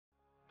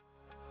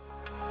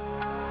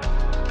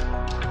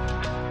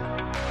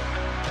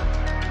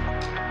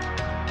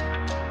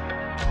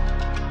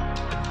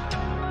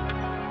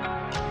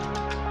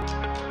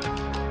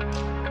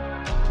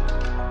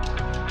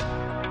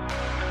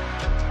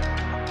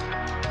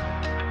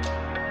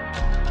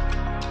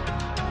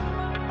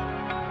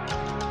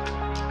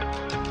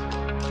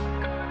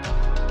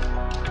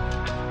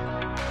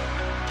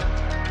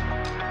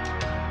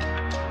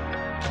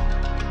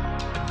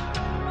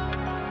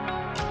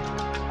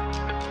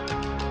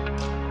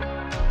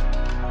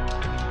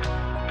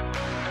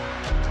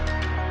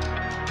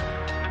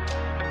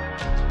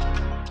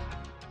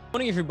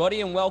Morning,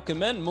 everybody, and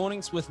welcome in.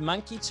 Mornings with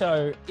Monkey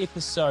Toe,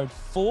 episode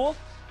 4.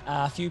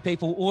 A few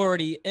people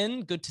already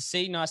in. Good to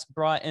see. Nice,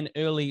 bright and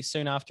early,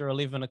 soon after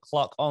 11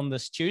 o'clock on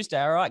this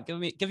Tuesday. All right,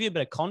 give you a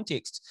bit of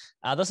context.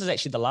 This is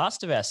actually the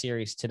last of our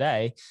series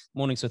today,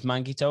 Mornings with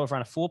Monkey Toe. We've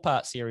run a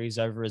 4-part series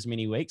over as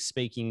many weeks,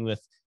 speaking with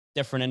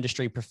different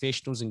industry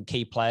professionals and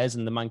key players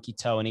in the Monkey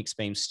Toe and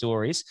X-Beam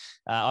stories.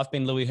 I've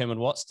been Louis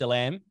Herman Watt, still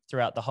am,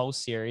 throughout the whole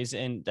series,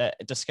 and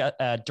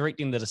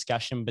directing the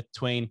discussion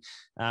between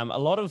a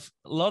lot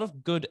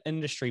of good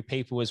industry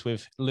people as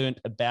we've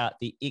learned about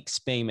the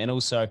X-Beam and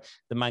also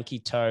the Monkey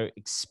Toe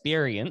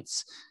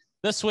experience.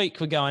 This week,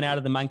 we're going out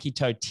of the Monkey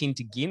Toe tent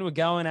again. We're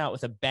going out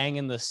with a bang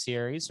in this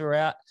series. We're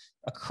out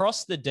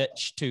across the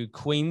ditch to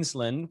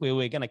Queensland, where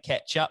we're going to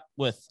catch up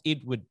with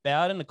Edward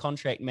Bowden, the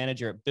contract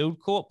manager at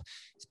BuildCorp.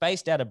 He's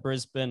based out of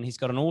Brisbane. He's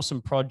got an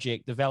awesome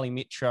project, the Valley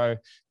Metro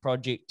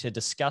project, to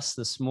discuss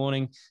this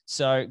morning.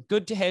 So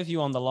good to have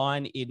you on the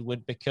line,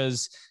 Edward,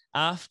 because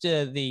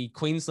after the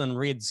Queensland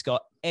Reds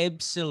got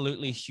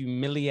absolutely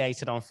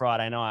humiliated on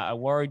Friday night, I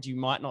worried you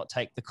might not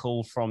take the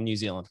call from New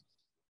Zealand.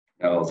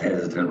 I was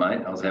hesitant,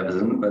 mate.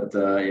 But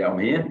I'm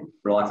here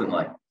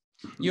reluctantly.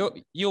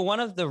 You're one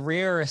of the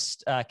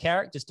rarest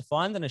characters to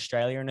find in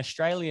Australia, an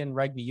Australian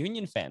rugby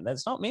union fan.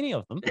 There's not many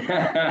of them.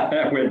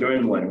 We're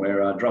dwindling.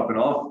 We're dropping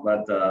off,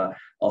 but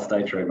I'll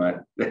stay true, mate.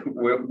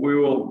 We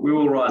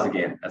will rise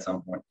again at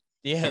some point.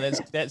 Yeah,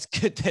 that's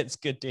good. That's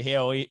good to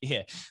hear.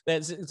 Yeah,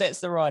 that's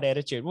the right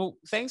attitude. Well,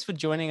 thanks for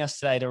joining us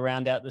today to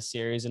round out the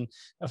series. And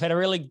I've had a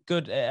really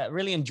good,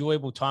 really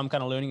enjoyable time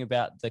kind of learning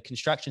about the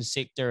construction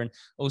sector and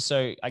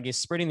also, I guess,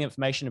 spreading the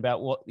information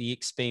about what the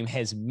X-Beam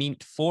has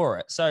meant for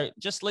it. So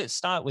just let's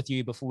start with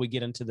you before we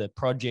get into the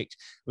project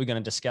we're going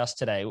to discuss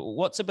today.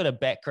 What's a bit of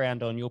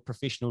background on your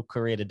professional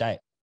career to date?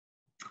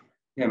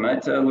 Yeah,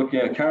 mate.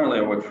 Currently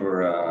I work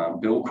for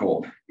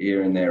BuildCorp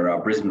here in their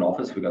Brisbane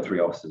office. We've got 3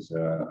 offices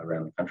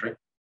around the country,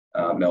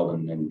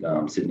 Melbourne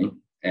and Sydney.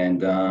 And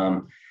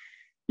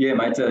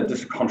mate,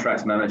 just a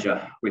contracts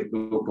manager with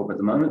BuildCorp at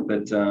the moment.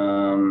 But,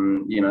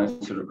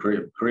 sort of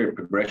career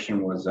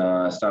progression was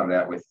started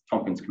out with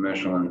Tompkins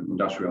Commercial and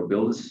Industrial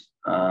Builders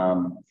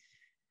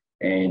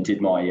and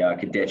did my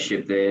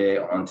cadetship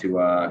there onto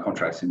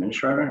contracts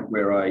administrator,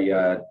 where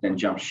I then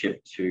jumped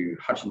ship to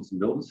Hutchinson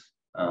Builders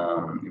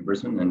in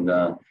Brisbane and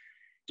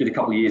did a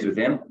couple of years with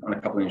them on a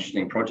couple of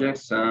interesting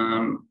projects.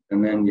 And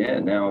then,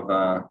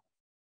 now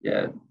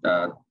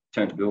I've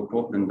turned to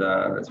BuildCorp, and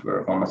that's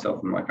where I find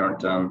myself in my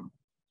current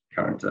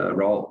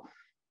role.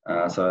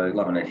 So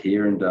loving it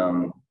here, and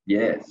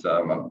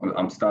so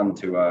I'm starting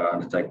to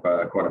undertake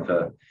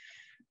quite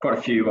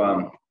a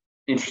few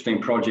interesting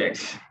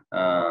projects.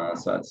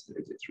 So it's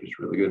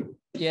really good.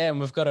 Yeah, and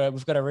we've got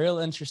a real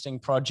interesting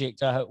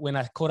project. When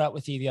I caught up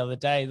with you the other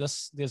day,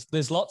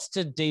 there's lots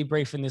to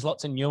debrief and there's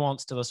lots of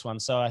nuance to this one.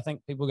 So I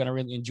think people are going to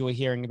really enjoy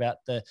hearing about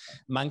the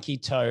Monkey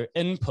Toe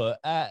input.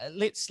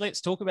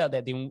 Let's talk about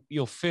that then.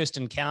 Your first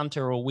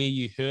encounter, or where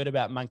you heard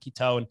about Monkey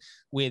Toe and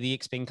where the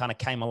X-Beam kind of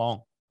came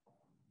along.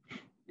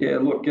 Yeah,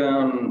 look,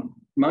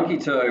 Monkey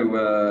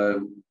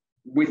Toe.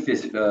 With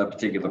this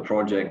particular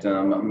project,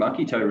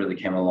 Monkey Toe really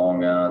came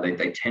along.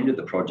 They tendered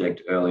the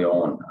project early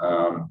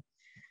on.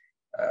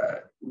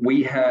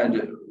 We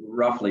had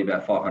roughly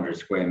about 500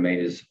 square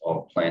meters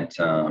of plant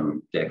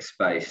deck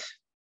space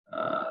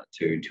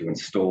to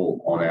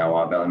install on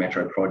our Valley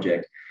Metro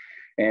project.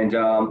 And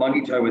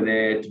Monkey Toe were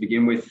there to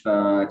begin with,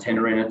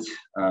 tendering it,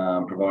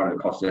 provided a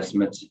cost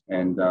estimate,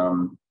 and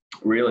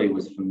really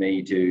was for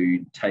me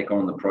to take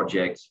on the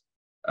project,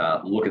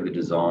 look at the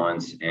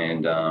designs,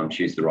 and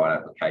choose the right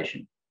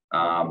application.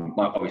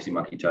 Obviously,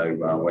 Monkey Toe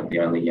weren't the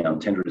only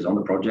tenderers on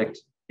the project.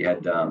 You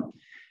had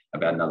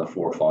about another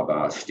 4 or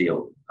 5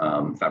 steel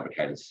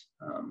fabricators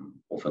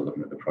also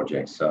looking at the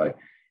project. So,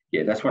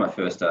 yeah, that's when I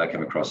first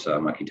came across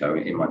Monkey Toe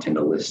in my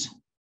tender list.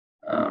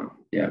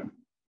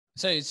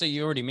 So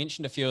you already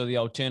mentioned a few of the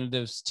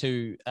alternatives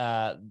to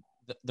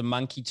the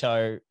Monkey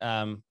Toe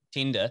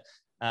tender.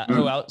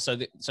 Who else?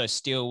 So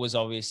steel was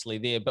obviously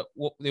there, but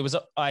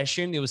I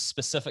assume there was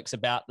specifics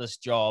about this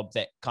job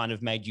that kind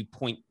of made you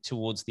point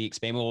towards the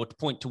X-Beam or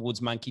point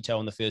towards Monkey Toe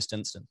in the first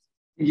instance.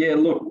 Yeah,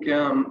 look,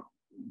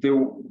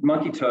 the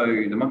Monkey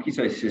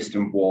Toe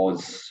system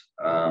was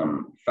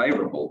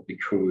favourable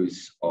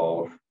because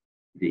of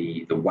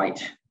the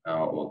weight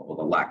or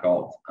the lack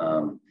of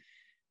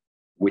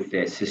with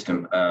their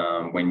system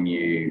when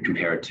you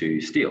compare it to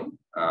steel.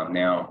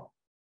 Now,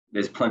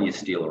 there's plenty of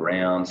steel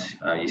around.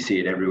 You see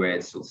it everywhere.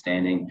 It's still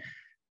standing.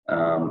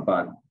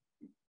 But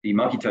the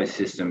Monkey Toe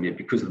system,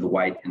 because of the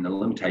weight and the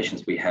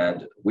limitations we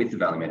had with the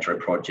Valley Metro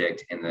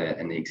project and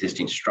the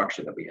existing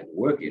structure that we had to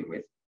work in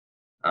with,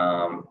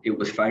 it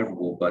was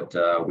favourable, but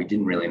we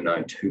didn't really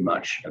know too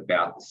much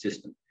about the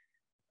system.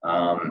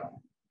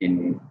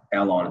 In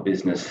our line of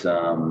business,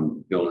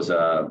 builders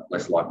are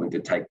less likely to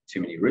take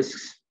too many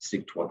risks,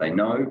 stick to what they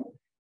know.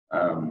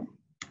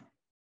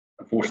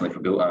 Unfortunately for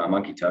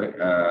Monkey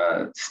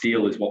Toe,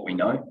 steel is what we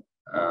know.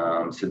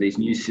 So these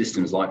new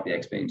systems like the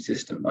X-Beam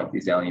system, like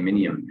these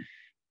aluminium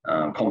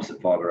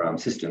composite fibre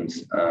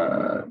systems,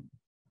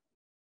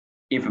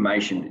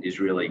 information is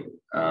really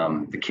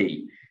the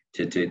key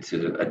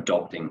to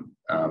adopting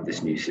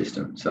this new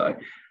system. So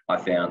I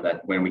found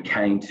that when we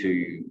came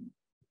to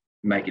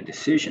make a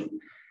decision,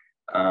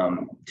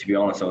 to be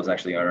honest, I was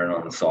actually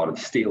on the side of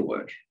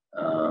steelwork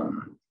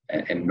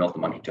and not the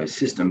monkey toe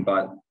system.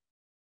 But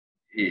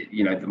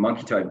the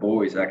monkey toe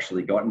boys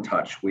actually got in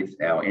touch with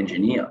our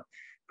engineer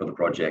for the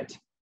project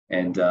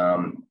and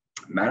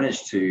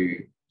managed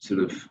to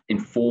sort of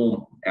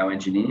inform our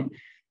engineer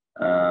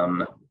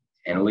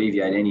and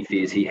alleviate any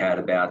fears he had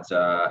about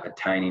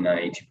attaining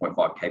a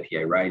 2.5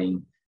 kPa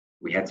rating.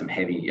 We had some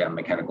heavy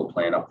mechanical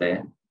plant up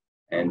there,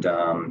 and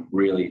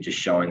really just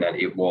showing that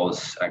it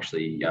was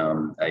actually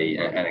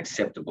an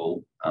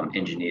acceptable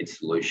engineered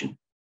solution.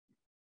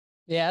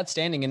 Yeah,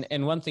 outstanding.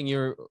 And one thing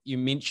you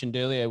mentioned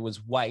earlier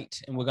was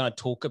weight, and we're going to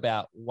talk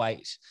about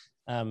weight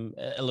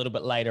a little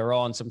bit later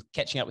on. So I'm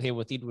catching up here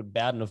with Edward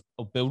Bowden of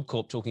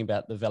BuildCorp talking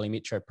about the Valley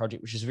Metro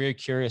project, which is a very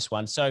curious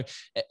one. So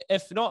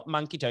if not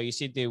monkey toe, you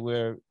said there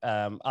were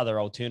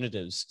other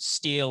alternatives.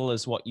 Steel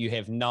is what you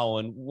have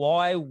known.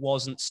 Why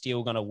wasn't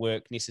steel going to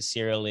work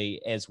necessarily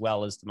as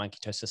well as the monkey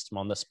toe system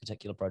on this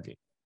particular project?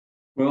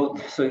 Well,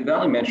 so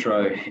Valley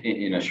Metro,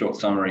 in a short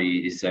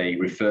summary, is a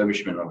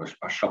refurbishment of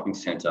a shopping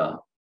centre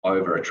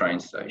over a train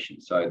station.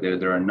 So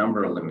there are a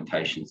number of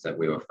limitations that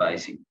we were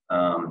facing.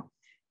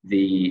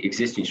 The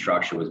existing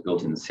structure was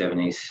built in the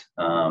 70s.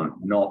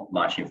 Not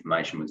much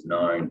information was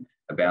known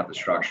about the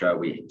structure.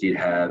 We did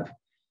have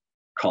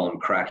column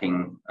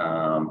cracking,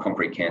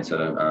 concrete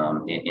cancer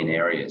in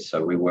areas.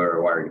 So we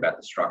were worried about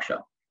the structure.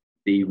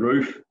 The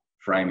roof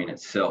framing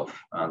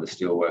itself, the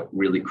steelwork,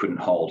 really couldn't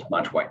hold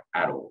much weight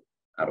at all.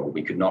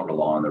 We could not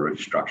rely on the roof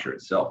structure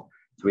itself.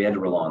 So we had to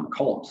rely on the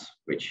columns,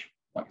 which,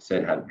 like I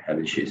said, had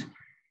issues.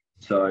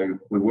 So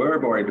we were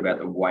worried about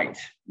the weight.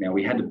 Now,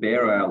 we had to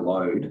bear our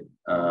load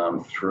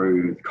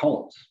through the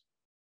columns.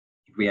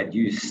 If we had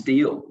used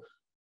steel,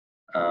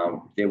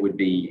 there would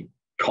be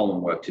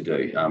column work to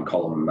do,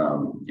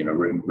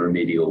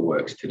 remedial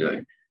works to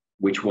do,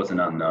 which was an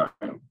unknown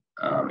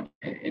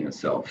in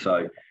itself.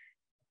 So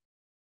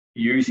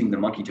using the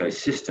monkey toe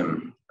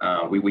system,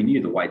 we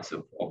knew the weights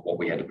of what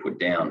we had to put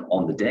down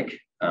on the deck.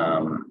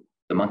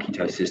 The monkey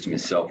toe system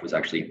itself was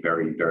actually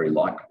very, very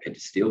light compared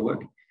to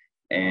steelwork.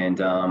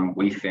 And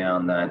we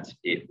found that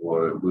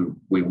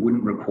we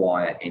wouldn't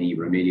require any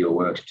remedial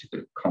works to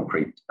the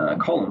concrete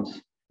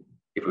columns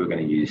if we were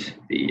going to use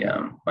the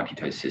monkey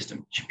toe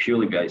system,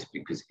 purely based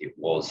because it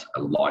was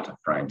a lighter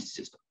framed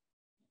system.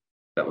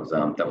 That was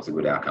a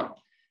good outcome.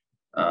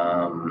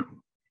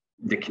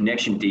 The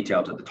connection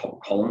detail to the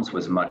top columns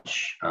was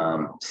much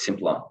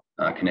simpler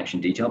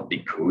connection detail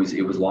because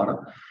it was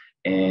lighter.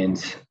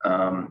 And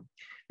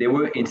there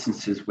were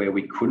instances where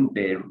we couldn't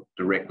bear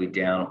directly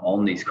down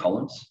on these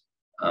columns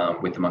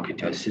with the monkey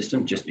toe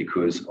system, just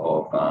because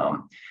of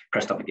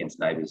pressed up against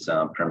neighbours'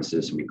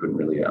 premises, and we couldn't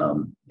really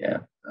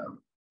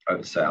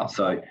oversail.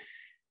 So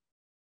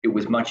it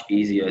was much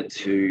easier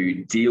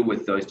to deal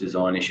with those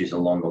design issues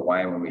along the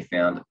way when we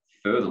found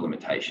further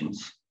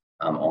limitations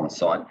on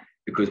site,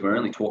 because we're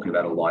only talking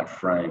about a light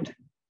framed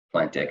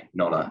plant deck,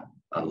 not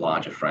a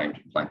larger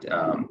framed plant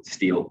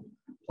steel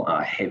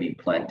heavy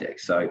plant deck.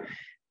 So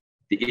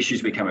the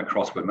issues we come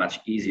across were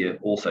much easier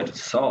also to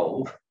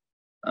solve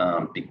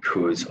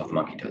because of the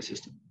monkey toe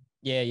system.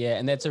 Yeah.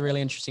 And that's a really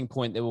interesting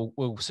point that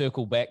we'll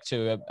circle back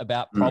to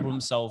about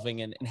problem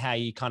solving and how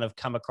you kind of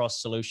come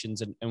across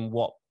solutions and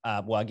what,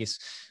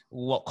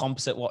 what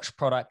composite watch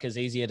product is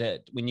easier to,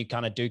 when you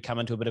kind of do come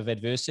into a bit of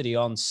adversity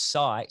on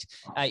site.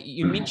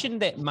 You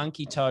mentioned that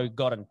monkey toe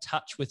got in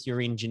touch with your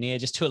engineer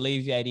just to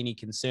alleviate any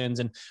concerns.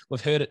 And we've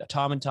heard it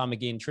time and time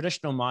again,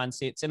 traditional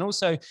mindsets. And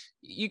also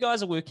you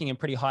guys are working in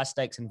pretty high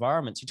stakes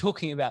environments. You're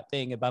talking about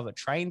being above a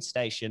train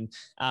station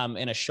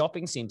in a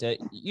shopping center.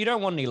 You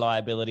don't want any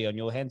liability on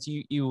your hands.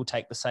 You will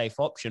take the safe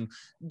option.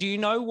 Do you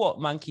know what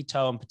monkey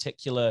toe in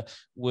particular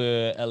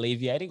were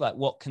alleviating? Like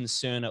what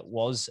concern it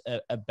was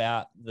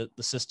about the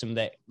system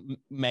that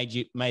made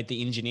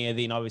the engineer,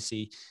 then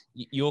obviously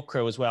your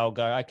crew as well,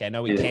 go, okay,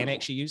 no, we can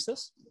actually use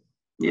this?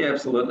 Yeah,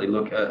 absolutely.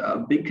 Look,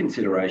 a big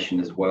consideration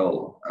as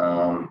well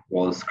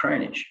was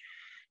craneage.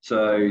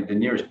 So the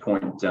nearest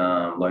point,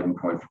 loading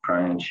point for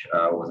craneage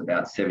was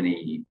about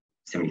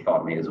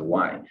 75 metres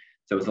away.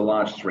 So it was a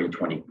large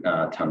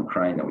 320-tonne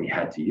crane that we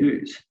had to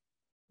use.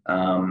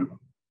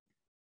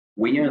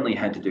 We only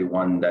had to do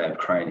 1 day of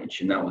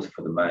craneage, and that was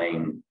for the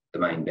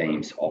main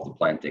beams of the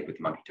plant deck with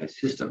the monkey toe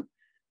system.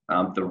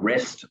 The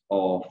rest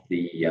of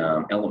the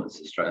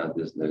elements,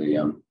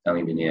 the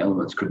aluminium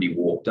elements, could be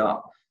warped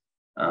up.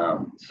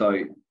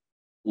 So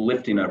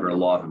lifting over a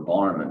live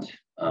environment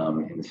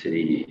in the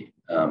city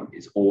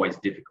is always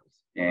difficult,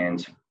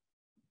 and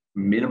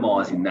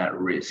minimising that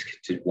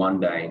risk to 1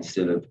 day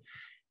instead of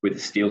with the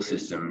steel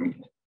system,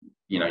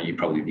 you'd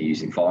probably be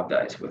using 5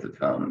 days worth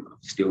of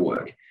steel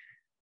work.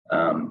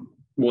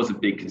 Was a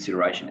big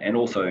consideration, and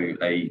also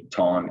a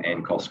time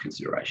and cost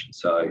consideration.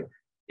 So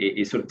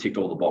it sort of ticked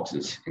all the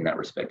boxes in that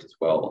respect as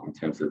well in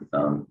terms of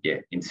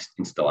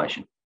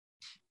installation.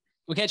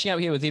 We're catching up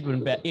here with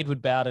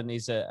Edward Bowden.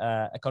 He's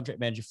a contract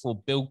manager for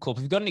Buildcorp.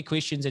 If you've got any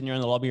questions and you're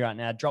in the lobby right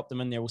now, drop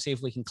them in there. We'll see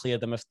if we can clear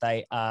them if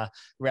they are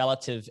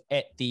relative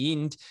at the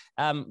end.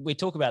 We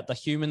talk about the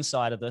human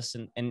side of this,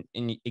 and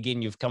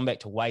again, you've come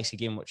back to waste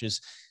again, which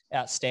is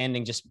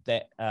outstanding, just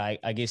that,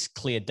 I guess,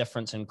 clear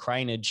difference in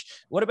craneage.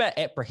 What about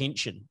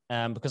apprehension?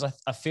 Because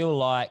I feel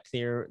like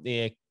they're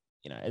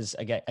as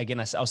again,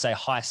 I'll say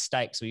high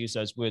stakes, we use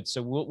those words.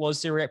 So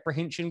was there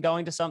apprehension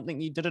going to something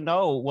you didn't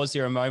know, or was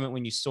there a moment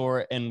when you saw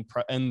it in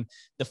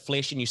the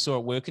flesh and you saw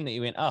it working that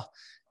you went, oh,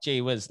 gee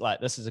whiz,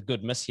 like this is a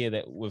good miss here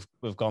that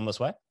we've gone this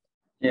way?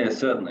 Yeah,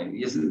 certainly.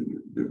 Yes,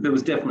 there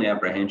was definitely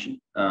apprehension.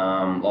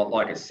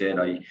 Like I said,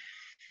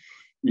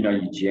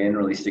 you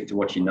generally stick to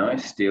what you know.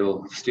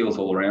 Steel's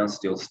all around,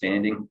 steel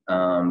standing.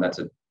 That's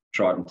a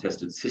tried and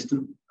tested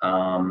system.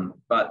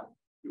 But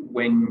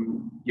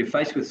when you're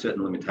faced with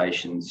certain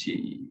limitations,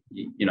 you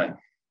know,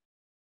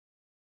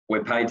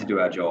 we're paid to do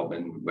our job,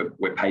 and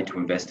we're paid to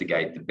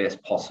investigate the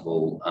best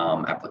possible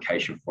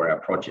application for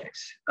our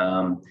projects.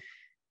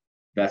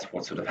 That's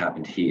what sort of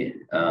happened here.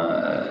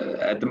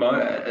 At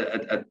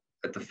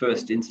the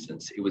first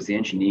instance, it was the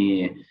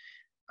engineer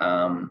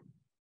who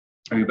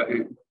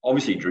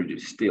obviously drew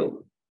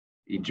steel.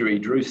 He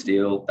drew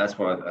steel. That's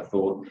why I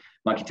thought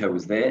Monkey Toe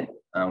was there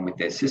with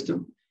their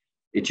system.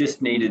 It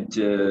just needed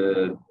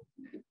to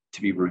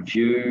be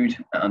reviewed,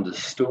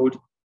 understood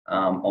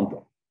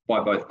by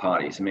both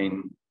parties. I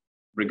mean,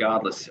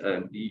 regardless,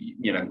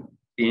 the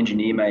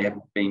engineer may have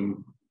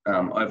been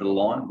over the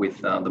line with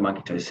the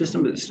Monkey Toe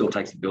system, but it still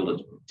takes the builder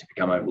to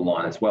become over the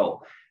line as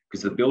well,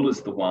 because the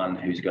builder's the one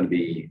who's going to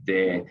be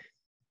there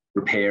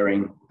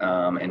repairing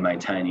and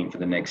maintaining for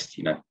the next,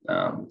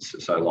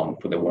 so long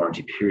for the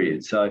warranty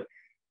period. So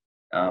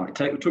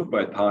it took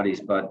both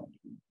parties, but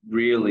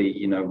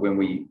really, when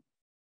we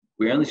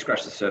only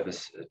scratched the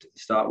surface to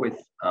start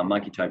with.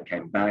 Monkey Toe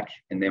came back,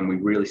 and then we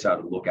really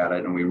started to look at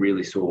it, and we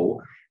really saw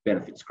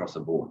benefits across the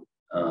board.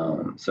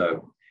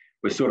 So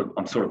I'm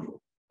sort of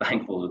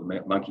thankful to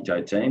the Monkey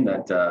Toe team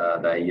that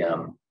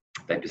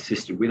they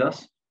persisted with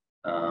us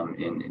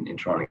in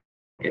trying to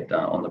get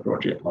on the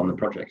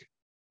project.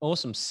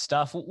 Awesome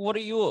stuff. What are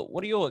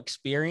your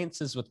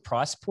experiences with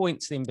price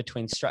points then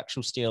between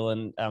structural steel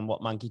and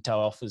what Monkey Toe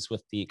offers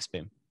with the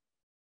XBEM?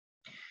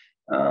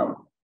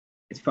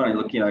 It's funny,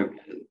 look,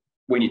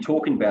 when you're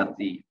talking about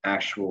the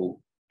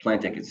actual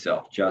plant deck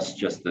itself, just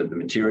the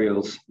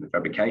materials, the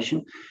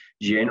fabrication,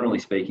 generally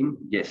speaking,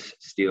 yes,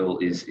 steel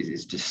is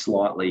just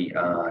slightly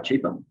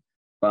cheaper,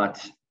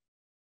 but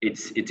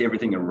it's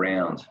everything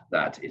around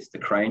that. It's the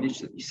craneage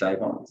that you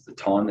save on, it's the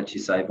time that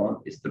you save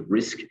on, it's the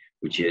risk,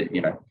 which you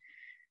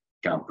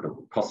can't put a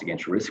cost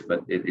against risk,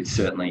 but it's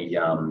certainly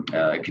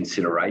a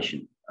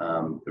consideration.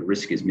 The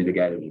risk is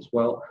mitigated as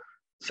well.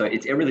 So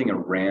it's everything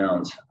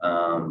around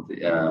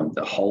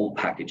the whole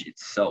package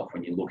itself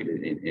when you look at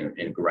it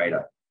in a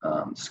greater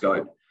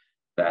scope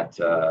that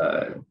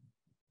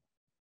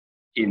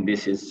in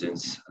this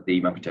instance, the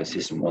Monkey Toe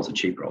system was a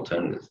cheaper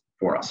alternative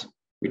for us,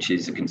 which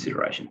is a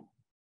consideration.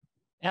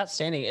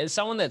 Outstanding. As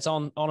someone that's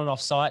on and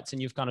off sites,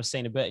 and you've kind of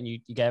seen a bit, and you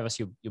gave us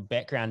your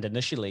background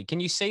initially, can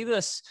you see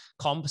this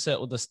composite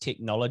or this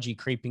technology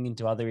creeping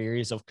into other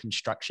areas of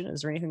construction?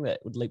 Is there anything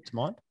that would leap to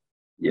mind?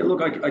 Yeah,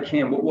 look, I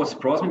can. What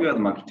surprised me about the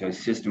Monkey Toe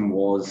system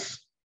was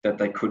that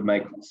they could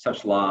make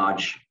such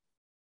large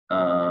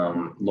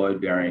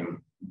load-bearing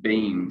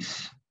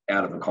beams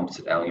out of a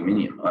composite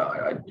aluminium.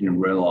 I didn't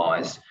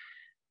realise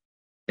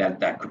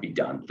that could be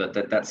done,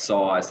 that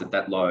size,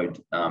 that load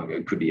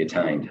could be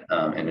attained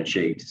and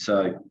achieved.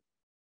 So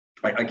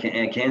I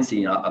can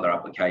see other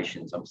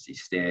applications. Obviously,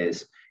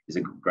 stairs is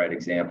a great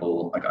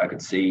example. I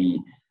could see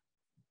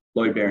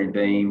load-bearing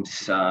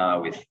beams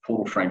with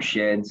portal frame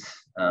sheds.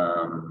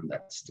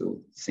 That still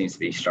seems to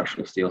be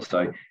structural steel.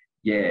 So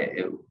yeah,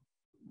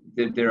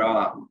 there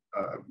are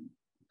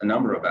a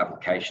number of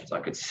applications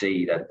I could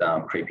see that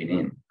creeping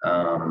in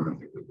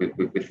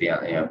with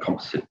the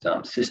composite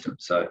system.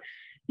 So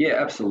yeah,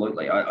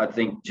 absolutely. I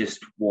think just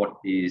what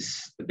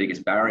is the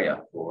biggest barrier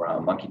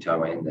for Monkey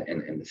Toe and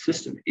the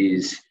system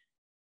is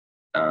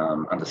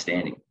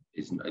understanding,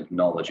 is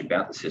knowledge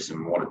about the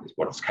system and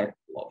what it's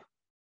capable of.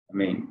 I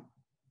mean,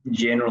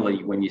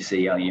 generally when you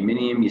see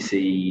aluminium, you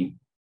see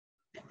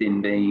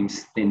thin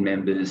beams, thin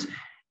members,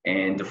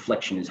 and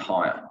deflection is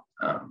higher,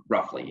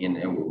 roughly. And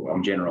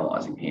I'm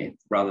generalising here,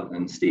 rather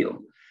than steel.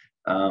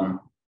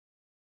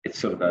 It's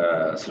sort of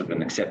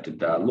an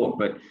accepted look,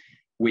 but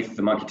with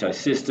the Monkey Toe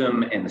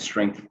system and the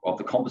strength of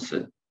the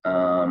composite,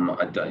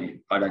 I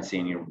don't see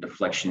any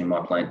deflection in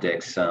my plant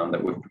decks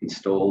that we've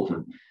installed.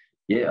 And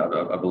yeah,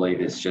 I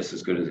believe it's just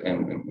as good as,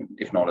 and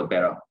if not a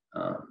better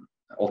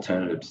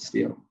alternative to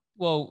steel.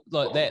 Well,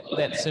 look,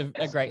 that's a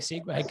great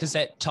segue, because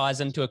that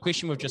ties into a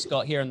question we've just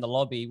got here in the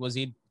lobby. Was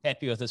Ed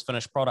happy with his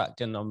finished product?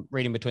 And I'm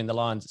reading between the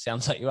lines. It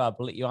sounds like you are, but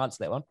I'll let you answer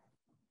that one.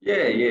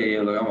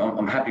 Yeah. Look,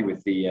 I'm happy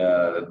with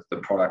the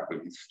product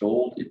we've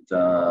installed.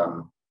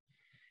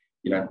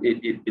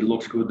 It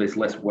looks good. There's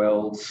less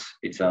welds.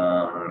 It's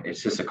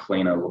just a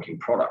cleaner looking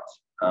product.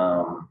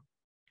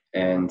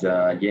 And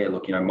yeah,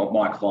 look,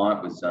 my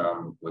client was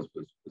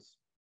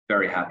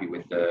very happy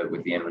with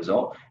the end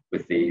result,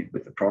 with the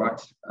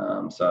product.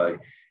 So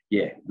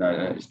yeah, no,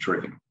 it's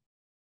terrific.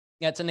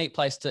 Yeah, it's a neat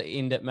place to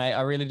end it, mate.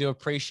 I really do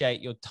appreciate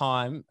your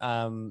time.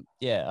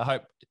 Yeah,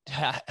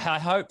 I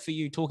hope for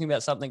you talking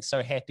about something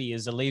so happy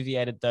has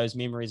alleviated those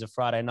memories of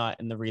Friday night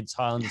in the Reds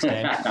Highlanders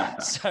game.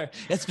 So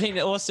it's been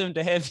awesome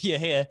to have you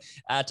here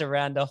to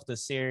round off the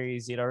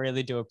series. I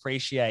really do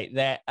appreciate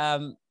that.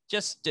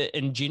 Just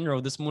in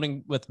general, this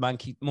Mornings with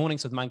Monkey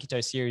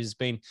Toe series has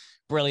been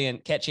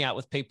brilliant, catching up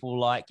with people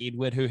like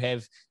Edward who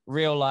have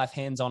real life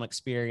hands-on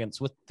experience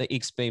with the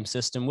X-Beam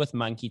system, with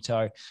Monkey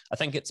Toe. I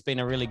think it's been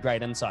a really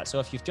great insight. So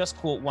if you've just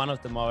caught one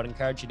of them, I would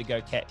encourage you to go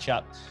catch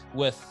up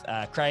with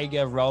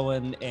Craiger,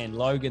 Rowan and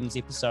Logan's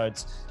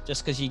episodes,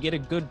 just because you get a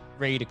good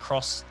read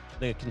across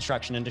the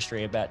construction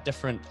industry about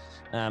different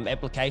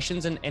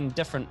applications and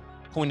different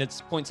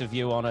points of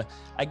view on a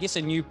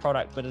new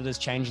product, but it is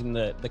changing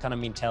the kind of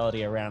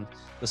mentality around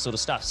this sort of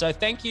stuff. So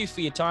thank you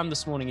for your time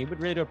this morning, Edward.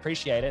 Really do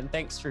appreciate it. And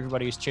thanks for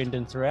everybody who's tuned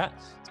in throughout.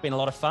 It's been a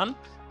lot of fun.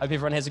 Hope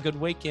everyone has a good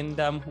week, and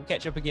we'll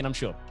catch up again, I'm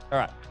sure. All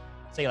right.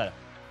 See you later.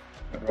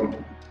 No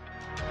problem.